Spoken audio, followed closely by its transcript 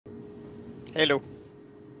Hello.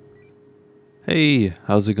 Hey,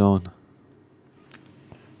 how's it going?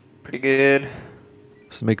 Pretty good.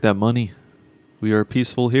 Let's make that money. We are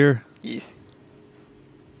peaceful here. Yes.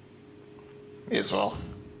 Me as well.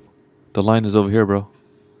 The line is over here, bro.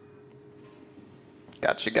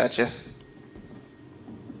 Gotcha, gotcha.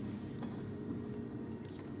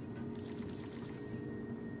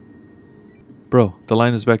 Bro, the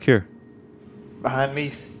line is back here. Behind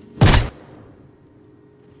me.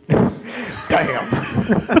 Damn.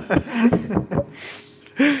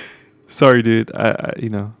 Sorry, dude. I you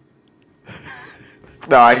know.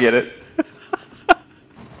 No, I get it.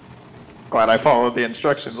 Glad I followed the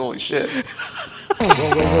instructions. Holy shit.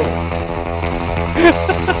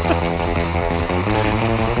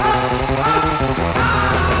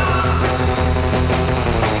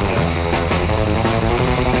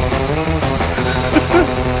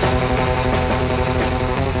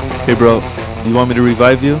 Hey, bro. You want me to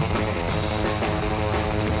revive you?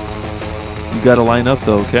 You gotta line up,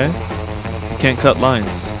 though, okay? You can't cut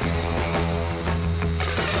lines.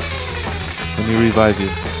 Let me revive you.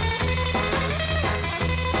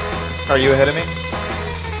 Are you ahead of me?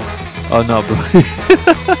 Oh, no, bro.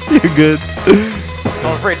 You're good.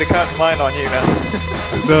 I'm afraid to cut mine on you now.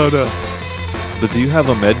 No. But do you have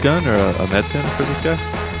a med gun or a med gun for this guy?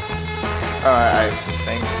 I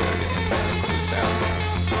think so. Give me a second to put this down.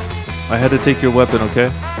 I had to take your weapon,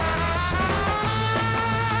 okay?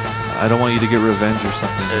 I don't want you to get revenge or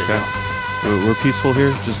something, There you okay? We're peaceful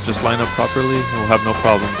here. Just line up properly and we'll have no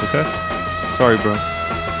problems, okay? Sorry, bro.